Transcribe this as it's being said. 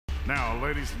Now,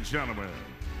 ladies and gentlemen,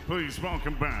 please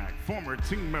welcome back former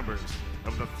team members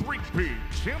of the Three-Peat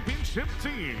Championship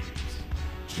teams,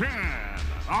 Chad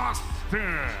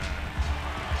Austin,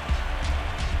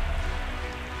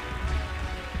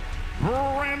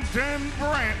 Brendan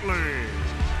Brantley,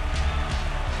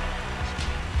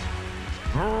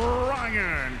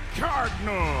 Brian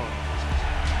Cardinal,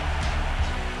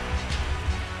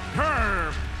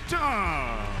 Herb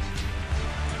Dove,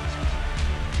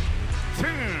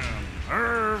 Tim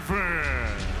Irvin,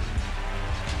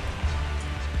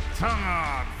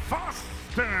 Todd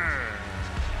Foster,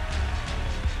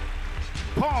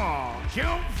 Paul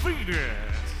Gelvides,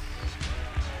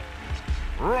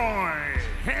 Roy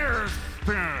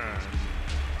Hairston,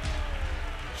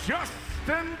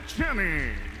 Justin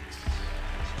Jennings,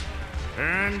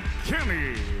 and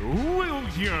Kenny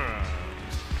Williams.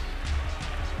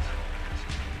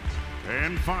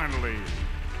 And finally,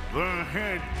 the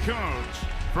head coach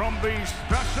from the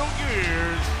Special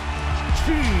Years,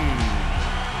 Gene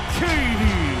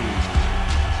Keady.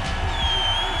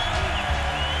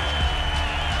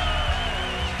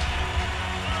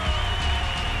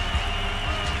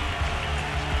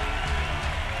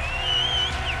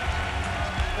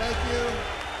 Thank you.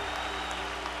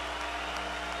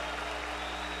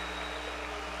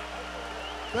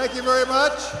 Thank you very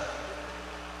much.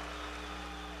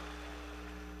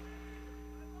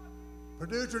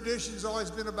 Purdue tradition's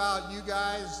always been about you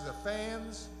guys, the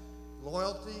fans,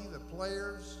 loyalty, the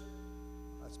players.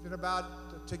 It's been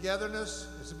about togetherness.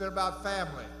 It's been about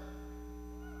family.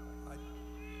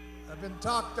 I've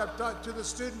talked to the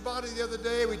student body the other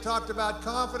day. We talked about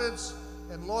confidence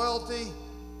and loyalty,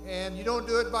 and you don't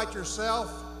do it by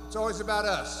yourself. It's always about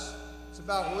us. It's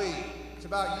about we. It's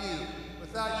about you.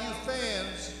 Without you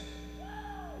fans,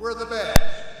 we're the best.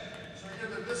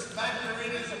 This Bank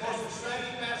Arena is the most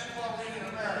exciting basketball arena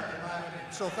in America, in my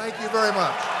opinion. So thank you very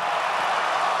much.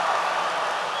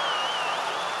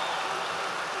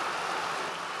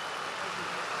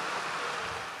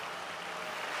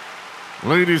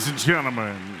 Ladies and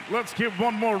gentlemen, let's give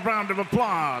one more round of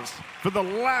applause for the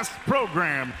last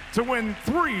program to win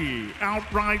 3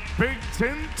 outright Big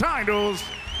Ten titles,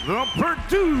 the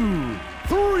Purdue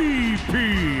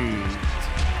Three-Peat.